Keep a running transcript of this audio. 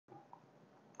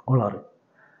All are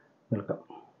welcome.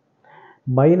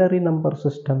 Binary number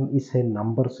system is a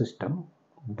number system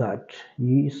that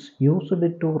is used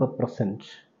to represent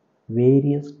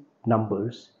various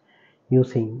numbers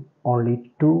using only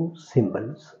two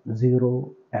symbols,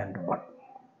 0 and 1.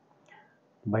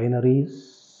 Binary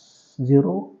is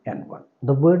 0 and 1.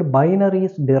 The word binary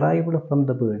is derived from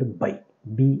the word bi,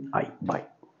 bi, bi.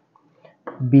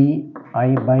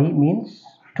 Bi means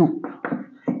 2.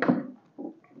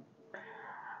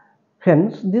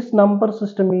 Hence, this number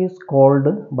system is called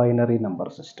binary number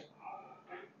system.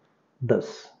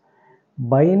 Thus,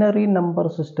 binary number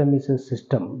system is a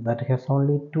system that has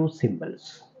only two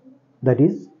symbols, that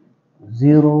is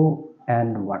 0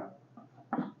 and 1.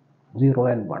 0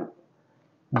 and 1.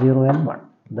 0 and 1.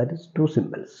 That is two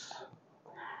symbols.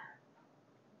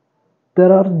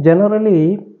 There are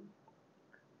generally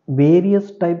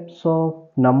various types of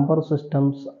number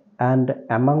systems, and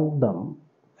among them,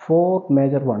 four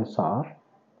major ones are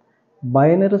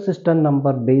binary system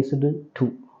number based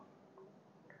 2,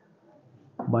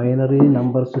 binary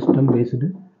number system based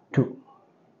 2,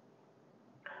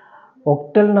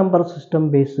 octal number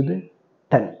system based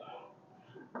 10,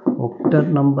 octal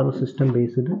number system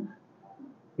based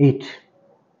 8,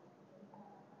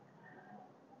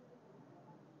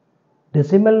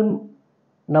 decimal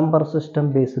number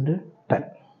system based 10,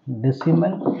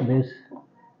 decimal base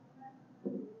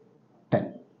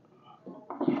 10,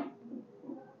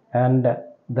 and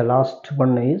the last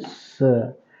one is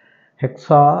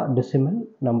hexadecimal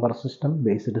number system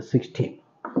based 16.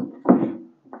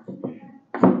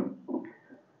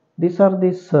 These are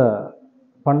this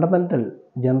fundamental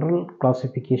general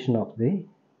classification of the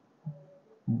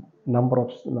number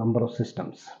of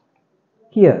systems.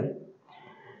 Here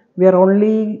we are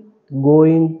only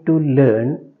going to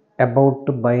learn about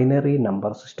binary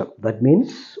number system. That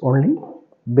means only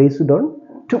based on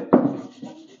 2.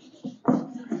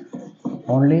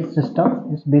 Only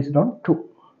system is based on 2.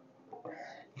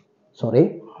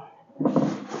 Sorry,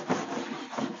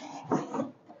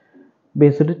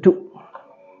 based 2.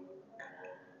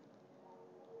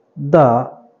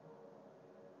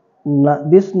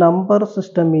 This number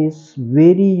system is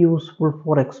very useful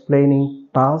for explaining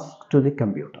tasks to the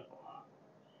computer.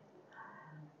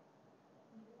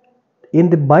 In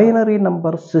the binary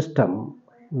number system,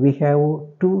 we have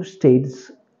two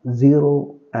states,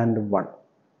 0 and 1,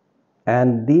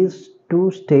 and these two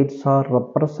states are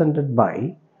represented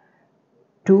by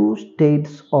two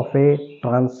states of a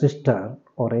transistor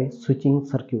or a switching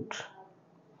circuit.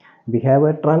 We have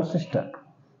a transistor,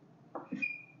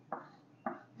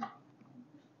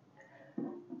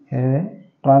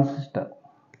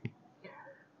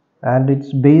 and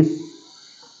its base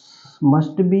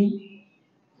must be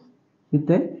with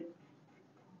a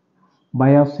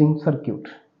biasing circuit,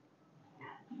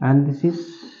 and this is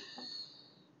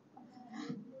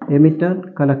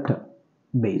emitter collector,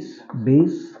 base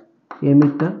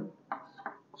emitter,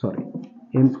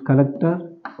 collector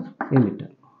emitter.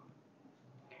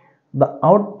 The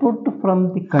output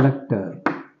from the collector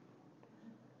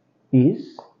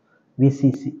is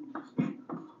VCC,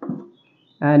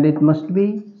 and it must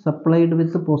be supplied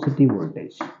with the positive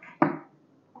voltage.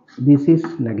 This is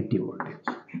negative voltage,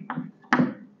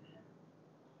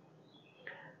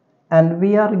 and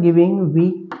we are giving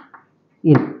V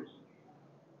in,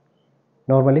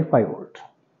 normally 5 volt.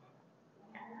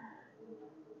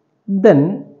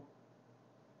 Then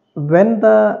when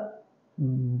the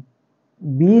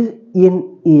V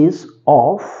in is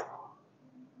off,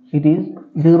 it is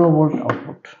 0 volt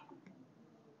output.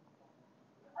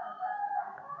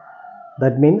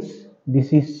 That means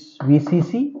this is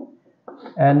VCC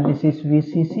and this is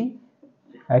VCC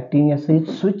acting as a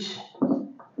switch,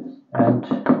 and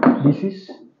this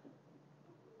is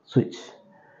switch,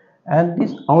 and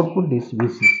this output is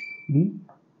VCC,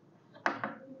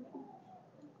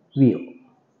 VO.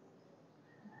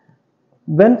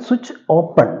 When switch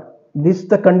open, this is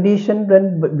the condition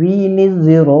when V in is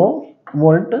 0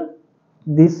 volt.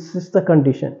 This is the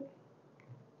condition.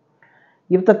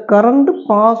 If the current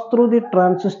pass through the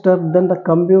transistor, then the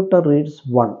computer reads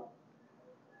 1.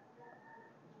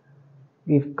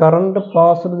 If current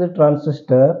pass through the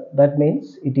transistor, that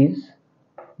means it is,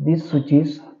 this switch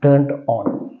is turned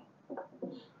on.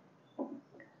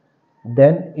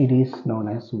 Then it is known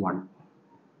as 1.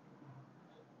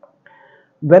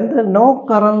 When the no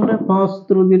current pass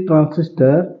through the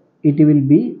transistor, it will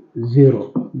be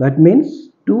 0. That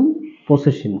means two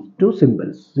positions, two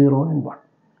symbols, 0 and 1,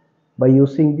 by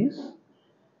using this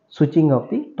switching of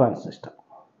the transistor.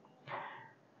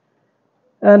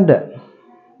 And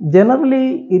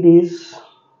generally it is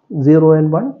 0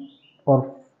 and 1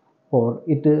 or or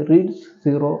it reads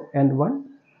 0 and 1.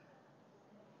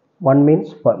 1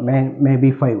 means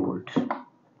maybe 5 volt,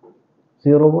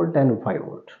 0 volt and 5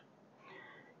 volt.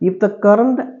 If the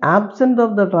current absent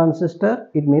of the transistor,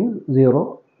 it means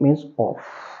 0 means off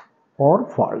or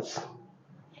false.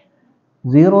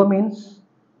 0 means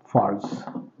false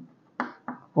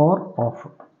or off,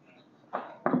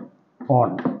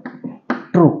 on,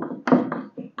 true.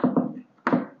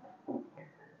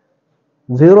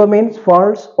 0 means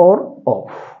false or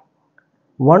off.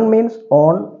 1 means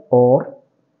on or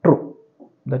true.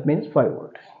 That means 5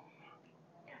 volt.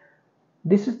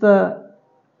 This is the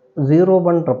 0,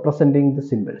 1 representing the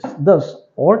symbols. Thus,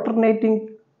 alternating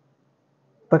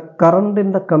the current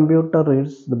in the computer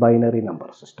reads the binary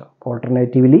number system.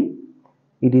 Alternatively,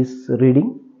 it is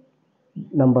reading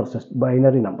number system,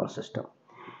 binary number system.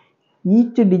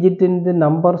 Each digit in the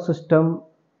number system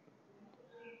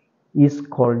is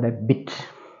called a bit.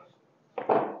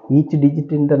 Each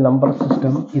digit in the number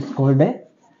system is called a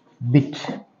bit.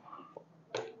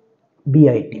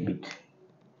 BIT, bit.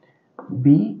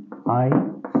 BIT,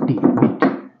 bit.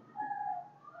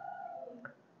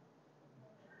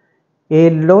 A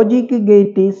logic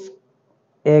gate is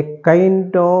a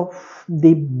kind of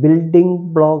the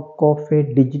building block of a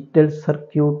digital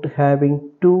circuit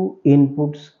having 2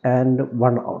 inputs and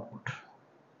 1 output.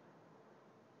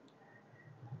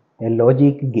 A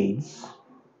logic gate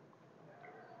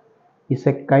is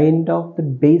a kind of the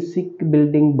basic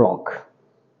building block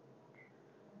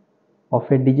of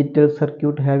a digital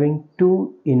circuit having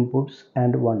 2 inputs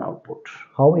and 1 output.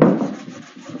 How it is?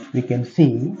 We can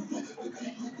see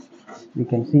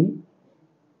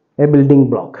a building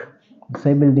block. It's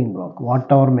a building block,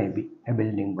 whatever may be a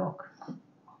building block.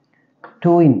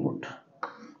 2 input,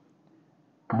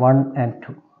 1 and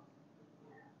 2,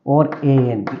 or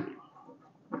A and B.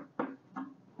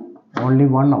 Only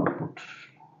 1 output,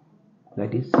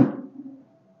 that is C.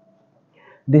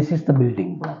 This is the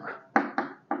building block.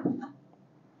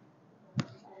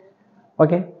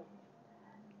 Okay.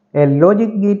 A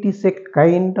logic gate is a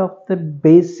kind of the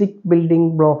basic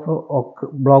building block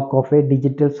of a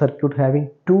digital circuit having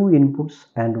 2 inputs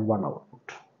and 1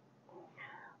 output.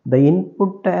 The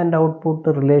input and output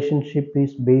relationship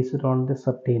is based on the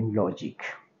certain logic.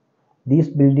 This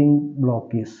building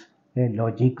block is a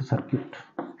logic circuit.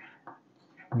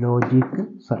 Logic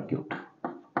circuit.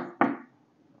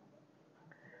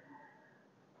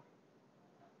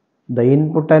 The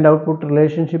input and output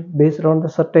relationship based on the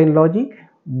certain logic.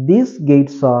 These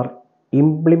gates are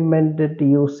implemented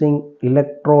using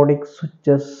electronic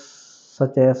switches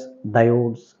such as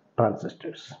diodes,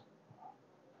 transistors.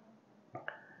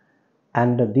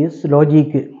 And these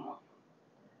logic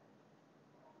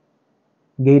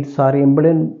gates are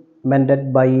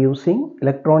implemented by using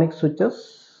electronic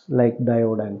switches like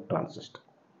diode and transistor.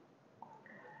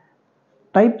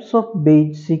 Types of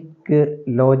basic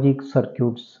logic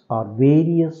circuits are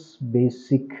various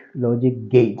basic logic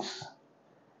gates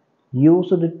used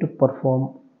to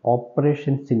perform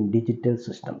operations in digital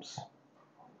systems.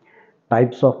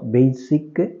 Types of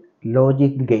basic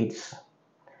logic gates.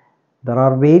 There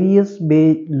are various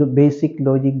basic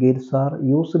logic gates are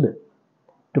used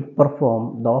to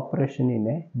perform the operation in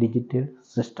a digital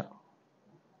system.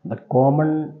 The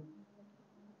common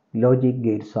logic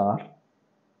gates are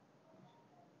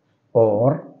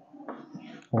OR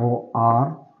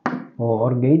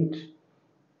gate,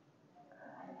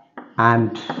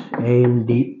 AND,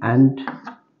 AND,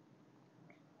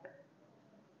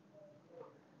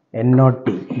 NOT,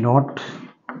 NOT,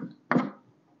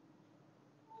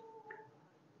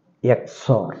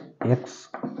 XOR,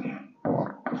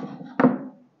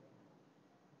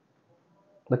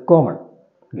 the common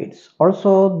gates.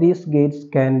 Also, these gates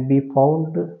can be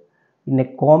found in a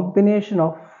combination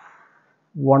of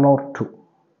 1 or 2.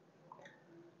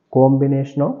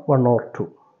 Combination of 1 or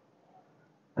 2.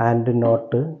 And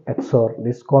not XOR,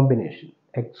 this combination.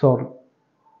 XOR,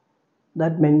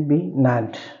 that may be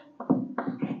NAND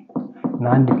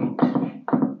gate,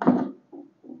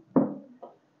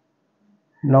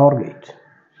 NOR gate,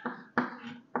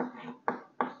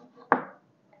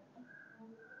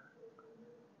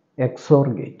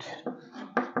 XOR gate,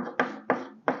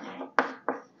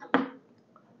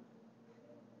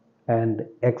 and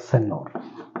XNOR.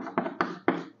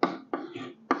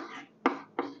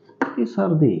 These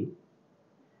are the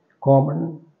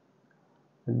common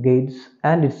gates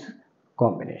and its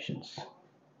combinations.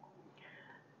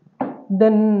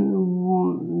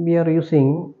 Then we are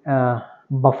using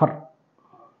buffer.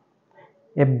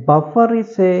 A buffer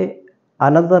is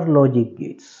another logic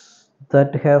gates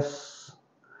that has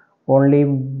only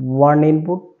 1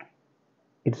 input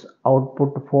its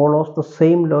output follows the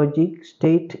same logic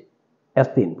state as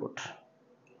the input.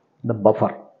 The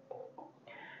buffer.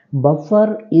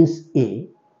 Buffer is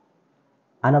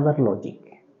another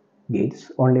logic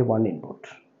gates, only one input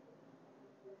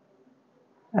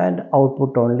and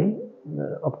output only,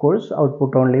 of course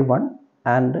output only one,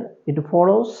 and it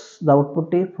follows, the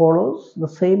output follows the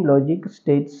same logic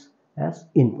states as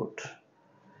input.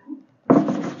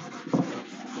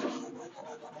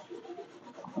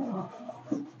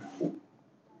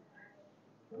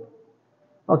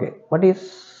 Okay, what is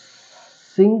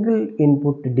single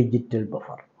input digital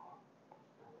buffer?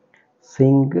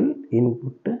 Single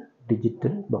input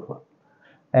digital buffer.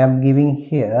 I am giving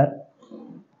here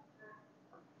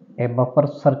a buffer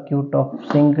circuit of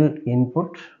single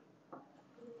input,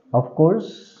 of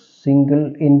course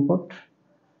single input,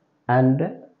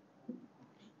 and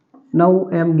now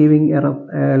I am giving a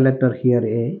letter here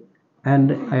A,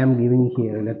 and I am giving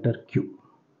here a letter Q.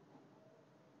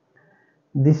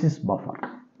 This is buffer.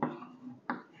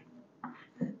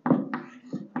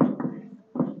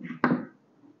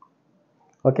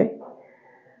 Okay,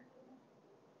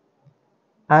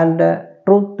 and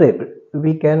truth table,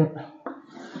 we can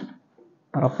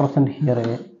represent here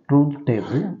a truth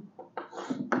table,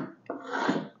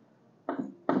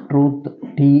 truth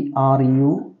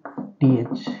TRUTH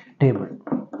table,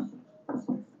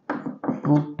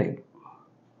 truth table,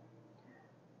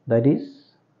 that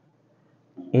is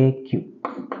AQ.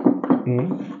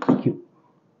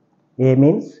 A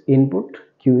means input,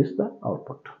 Q is the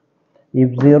output.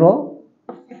 If 0,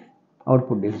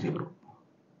 output is 0.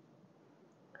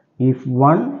 If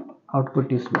 1,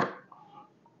 output is 1.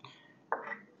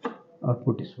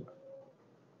 Output is 1.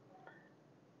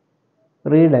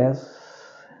 Read A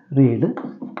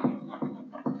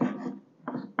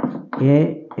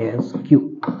as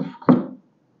Q.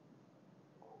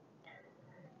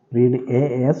 Read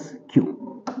A as Q.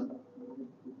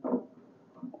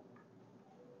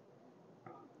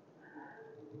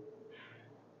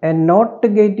 A NOT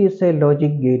gate is a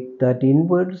logic gate that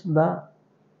inverts the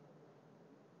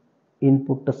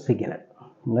input signal.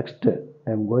 Next,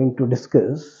 I am going to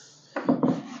discuss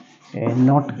a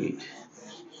NOT gate.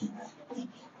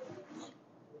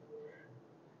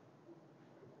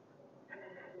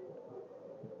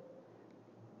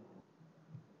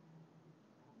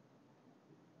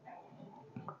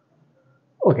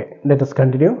 Okay, let us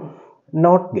continue.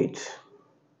 NOT gate.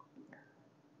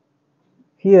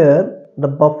 Here the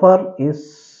buffer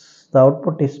is, the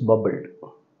output is bubbled.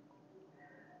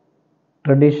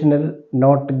 Traditional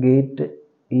NOT gate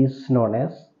is known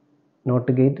as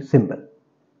NOT gate symbol.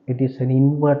 It is an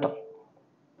inverter.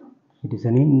 It is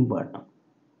an inverter.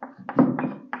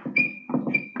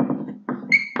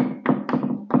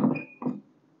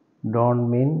 Don't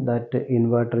mean that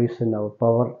inverter is in our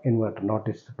power inverter, not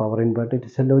is power inverter, it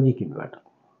is a logic inverter.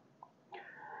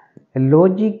 A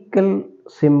logical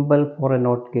symbol for a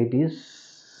NOT gate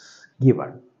is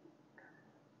given,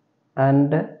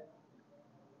 and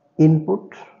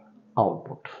input,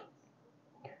 output.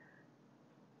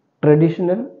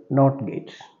 Traditional NOT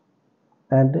gate,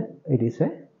 and it is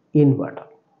a inverter.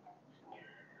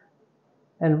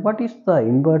 And what is the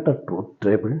inverter truth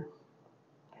table?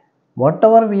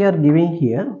 Whatever we are giving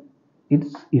here,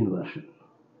 it's inversion.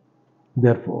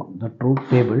 Therefore, the truth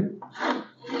table,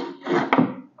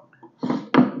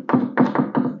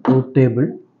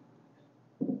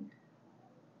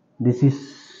 this is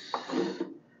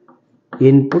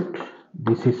input,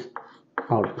 this is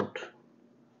output.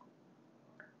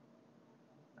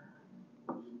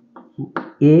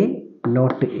 A,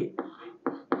 not A.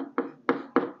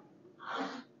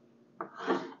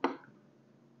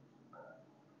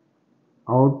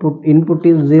 Output, input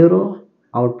is 0,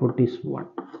 output is 1.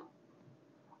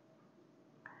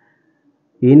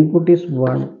 Input is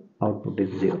 1, output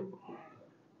is 0.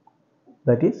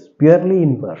 That is purely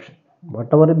inversion.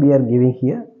 Whatever we are giving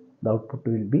here, the output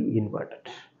will be inverted.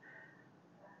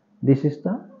 This is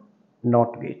the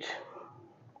NOT gate.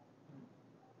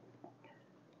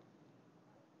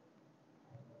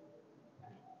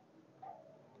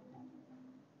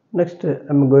 Next, I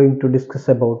am going to discuss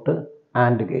about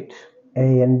AND gate.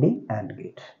 AND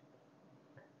gate.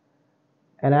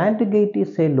 An AND gate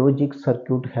is a logic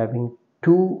circuit having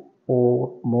 2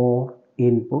 or more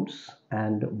inputs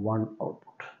and 1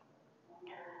 output.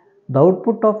 The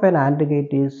output of an AND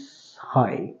gate is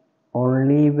high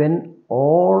only when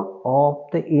all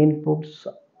of the inputs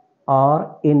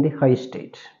are in the high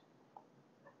state.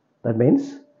 That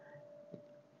means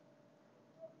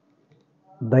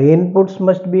the inputs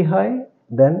must be high,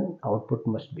 then output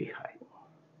must be high.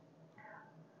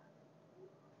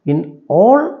 In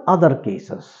all other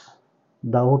cases,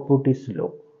 the output is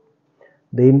low.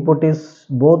 The input is,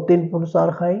 both inputs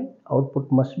are high,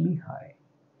 output must be high.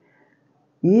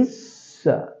 Is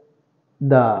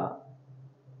the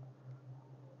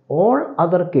all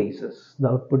other cases the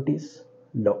output is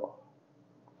low.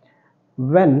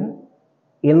 When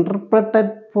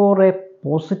interpreted for a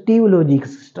positive logic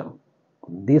system,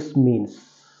 this means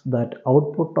that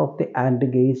output of the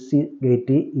AND gate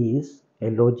is a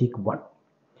logic 1.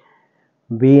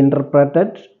 We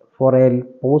interpreted for a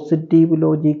positive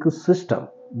logic system.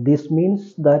 This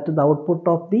means that the output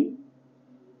of the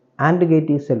AND gate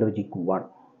is a logic 1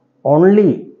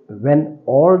 only when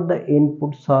all the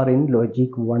inputs are in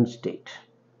logic 1 state.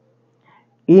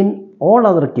 In all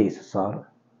other cases the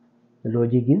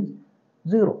logic is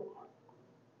 0.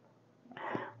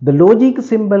 The logic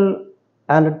symbol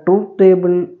and truth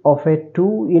table of a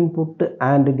 2-input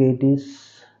AND gate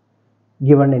is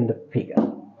given in the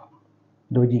figure.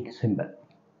 Logic symbol.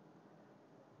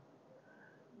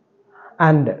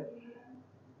 And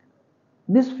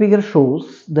this figure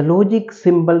shows the logic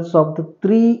symbols of the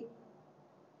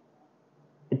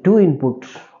 2 input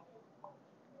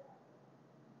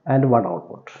and 1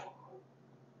 output.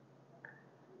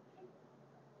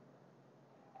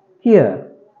 Here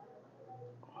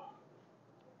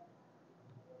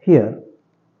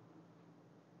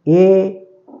A,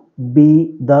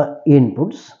 B the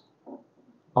inputs,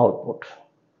 output.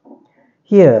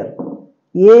 Here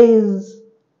A is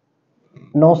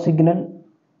no signal,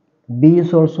 B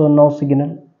is also no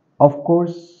signal. Of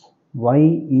course,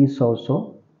 Y is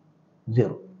also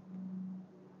 0.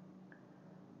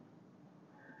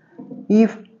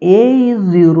 If A is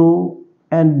 0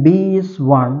 and B is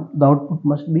 1, the output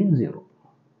must be 0.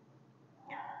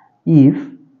 If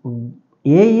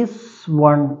A is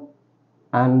 1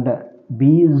 and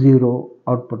B is 0,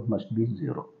 output must be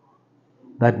 0.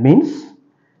 That means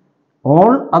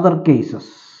all other cases,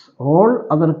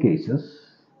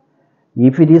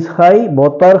 if it is high,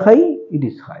 both are high, it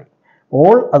is high.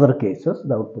 All other cases,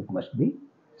 the output must be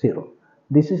 0.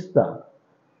 This is the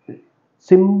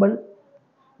simple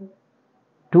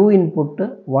 2 input,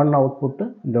 1 output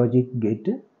logic gate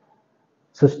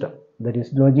system. That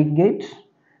is logic gate,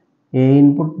 A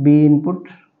input, B input,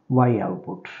 Y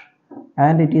output,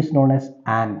 and it is known as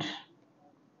AND.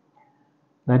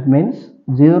 That means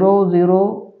 0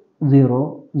 0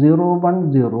 0 0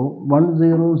 1 0 1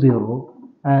 0 0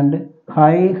 and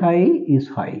high is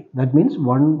high. That means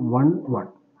 1 1 1.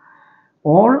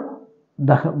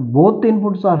 Both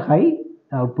inputs are high,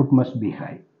 output must be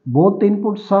high. Both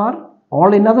inputs are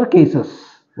all in other cases,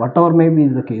 whatever may be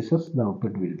the cases, the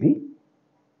output will be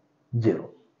 0.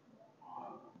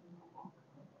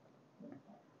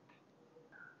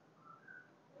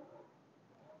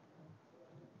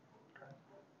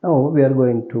 Now we are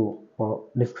going to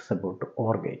discuss about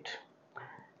OR gate.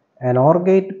 An OR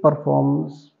gate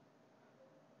performs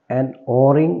an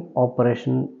ORing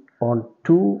operation on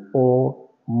 2 or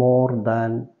more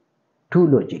than 2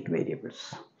 logic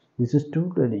variables. This is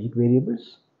 2 logic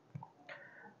variables.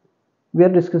 We are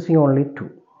discussing only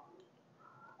 2.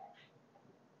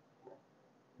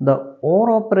 The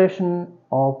OR operation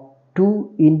of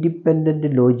 2 independent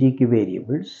logic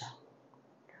variables,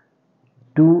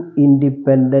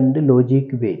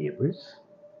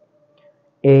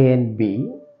 A and B,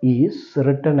 is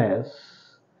written as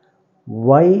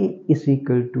Y is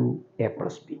equal to A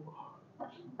plus B.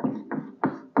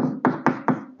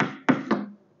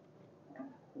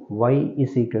 Y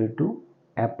is equal to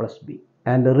A plus B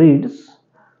and reads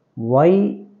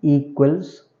Y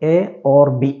equals A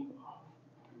or B.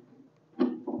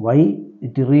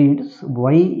 It reads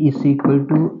Y is equal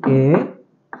to A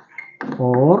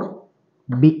or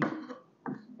B.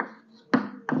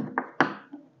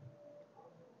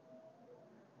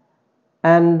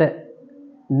 And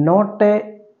not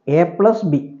A plus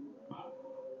B.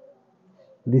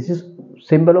 This is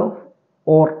symbol of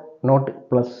OR, not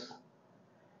plus.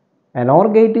 An OR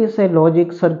gate is a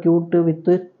logic circuit with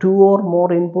 2 or more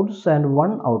inputs and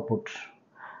 1 output.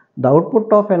 The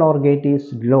output of an OR gate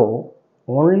is low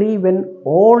only when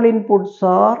all inputs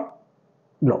are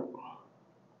low.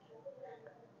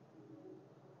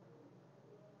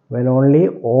 When only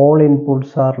all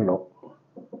inputs are low.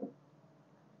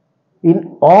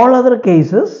 In all other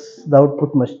cases, the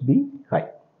output must be high.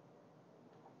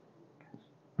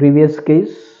 Previous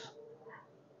case,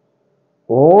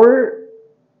 all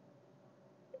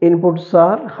inputs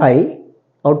are high,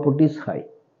 output is high,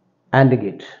 AND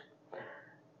gate.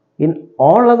 In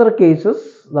all other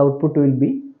cases, the output will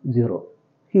be 0.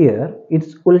 Here,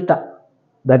 it's ulta.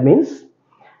 That means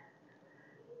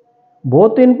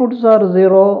both inputs are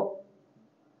 0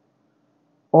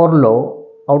 or low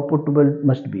output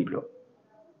must be low.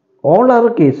 All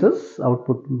other cases,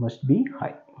 output must be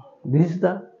high. This is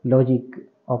the logic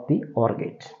of the OR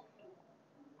gate.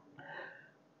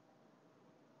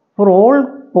 For all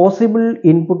possible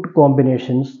input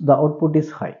combinations, the output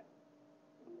is high.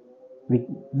 With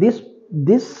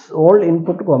this all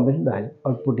input combination, the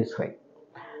output is high.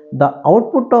 The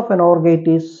output of an OR gate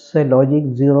is a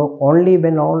logic 0 only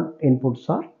when all inputs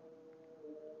are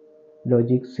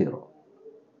logic 0.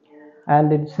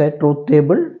 And it's a truth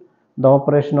table. The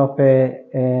operation of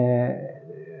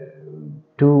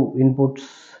two inputs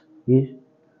is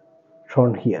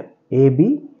shown here.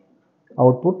 AB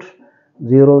output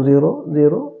 0 0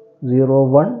 0 0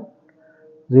 1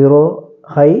 0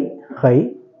 high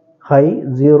high high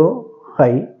 0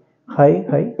 high high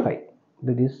high high.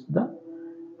 That is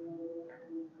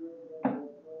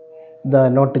the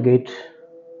NOT gate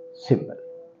symbol.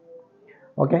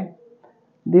 Okay,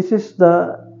 this is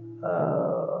the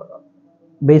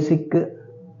basic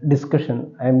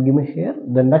discussion I am giving here.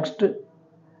 The next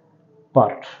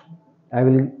part I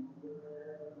will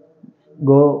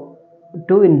go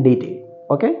to in detail.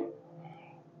 Okay.